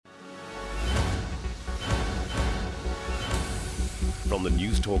From the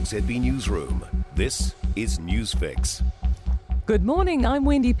Newstalk ZB Newsroom, this is Newsfix. Good morning, I'm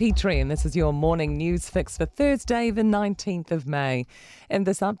Wendy Petrie and this is your morning news fix for Thursday the 19th of May. And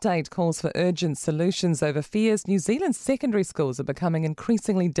this update calls for urgent solutions over fears New Zealand's secondary schools are becoming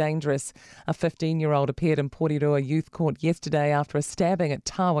increasingly dangerous. A 15-year-old appeared in Porirua Youth Court yesterday after a stabbing at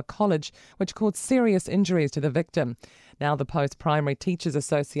Tawa College, which caused serious injuries to the victim. Now the Post-Primary Teachers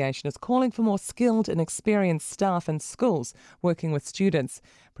Association is calling for more skilled and experienced staff in schools working with students.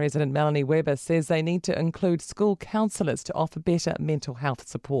 President Melanie Webber says they need to include school counsellors to offer better mental health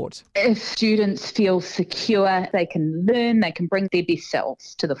support. If students feel secure, they can learn, they can bring their best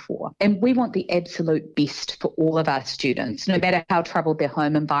selves to the fore. And we want the absolute best for all of our students, no matter how troubled their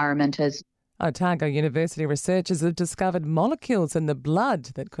home environment is. Otago University researchers have discovered molecules in the blood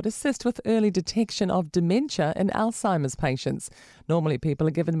that could assist with early detection of dementia in Alzheimer's patients. Normally, people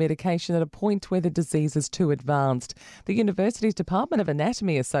are given medication at a point where the disease is too advanced. The university's Department of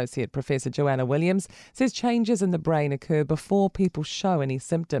Anatomy Associate Professor Joanna Williams says changes in the brain occur before people show any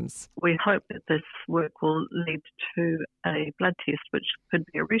symptoms. We hope that this work will lead to a blood test, which could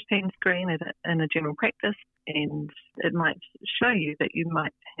be a routine screen in a general practice, and it might show you that you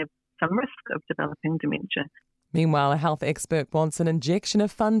might have some risk of developing dementia. Meanwhile, a health expert wants an injection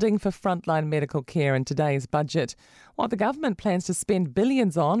of funding for frontline medical care in today's budget. What the government plans to spend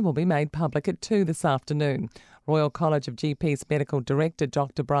billions on will be made public at 2 this afternoon. Royal College of GPs Medical Director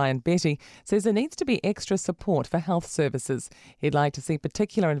Dr Brian Betty says there needs to be extra support for health services. He'd like to see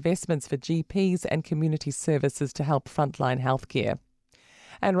particular investments for GPs and community services to help frontline healthcare.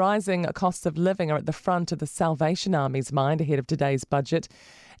 And rising costs of living are at the front of the Salvation Army's mind ahead of today's budget.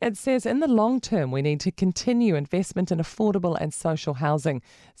 It says in the long term we need to continue investment in affordable and social housing.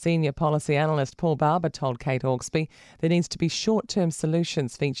 Senior policy analyst Paul Barber told Kate Hawkesby there needs to be short-term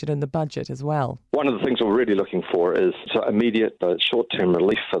solutions featured in the budget as well. One of the things we're really looking for is immediate short-term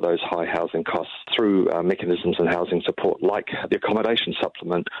relief for those high housing costs through mechanisms in housing support like the accommodation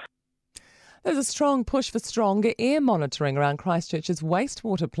supplement. There's a strong push for stronger air monitoring around Christchurch's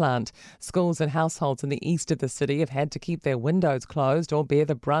wastewater plant. Schools and households in the east of the city have had to keep their windows closed or bear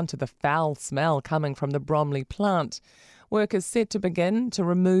the brunt of the foul smell coming from the Bromley plant. Work is set to begin to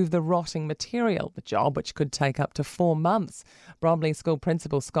remove the rotting material, a job which could take up to 4 months. Bromley School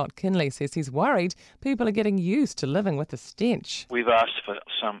Principal Scott Kinley says he's worried people are getting used to living with the stench. We've asked for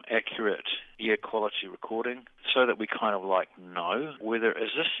some accurate air quality recording so that we kind of know whether is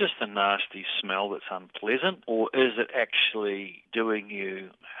this just a nasty smell that's unpleasant or is it actually doing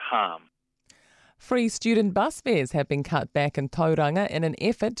you harm. Free student bus fares have been cut back in Tauranga in an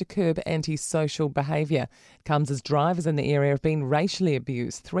effort to curb antisocial behaviour. It comes as drivers in the area have been racially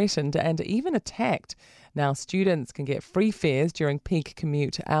abused, threatened and even attacked. Now students can get free fares during peak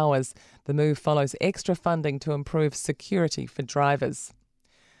commute hours. The move follows extra funding to improve security for drivers.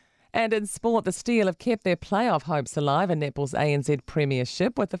 And in sport, the Steel have kept their playoff hopes alive in netball's ANZ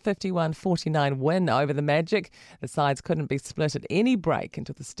Premiership with a 51-49 win over the Magic. The sides couldn't be split at any break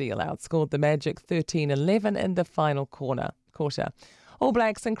until the Steel outscored the Magic 13-11 in the final quarter. All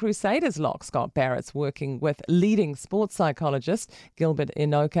Blacks and Crusaders lock Scott Barrett's working with leading sports psychologists Gilbert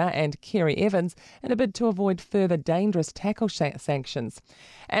Enoka and Kerry Evans in a bid to avoid further dangerous tackle sanctions.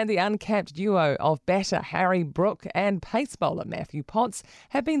 And the uncapped duo of batter Harry Brook and pace bowler Matthew Potts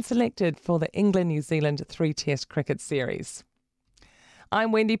have been selected for the England-New Zealand 3-Test cricket series.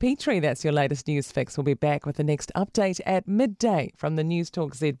 I'm Wendy Petrie. That's your latest news fix. We'll be back with the next update at midday from the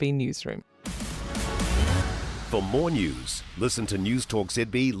Newstalk ZB Newsroom. For more news, listen to Newstalk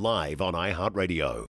ZB live on iHeartRadio.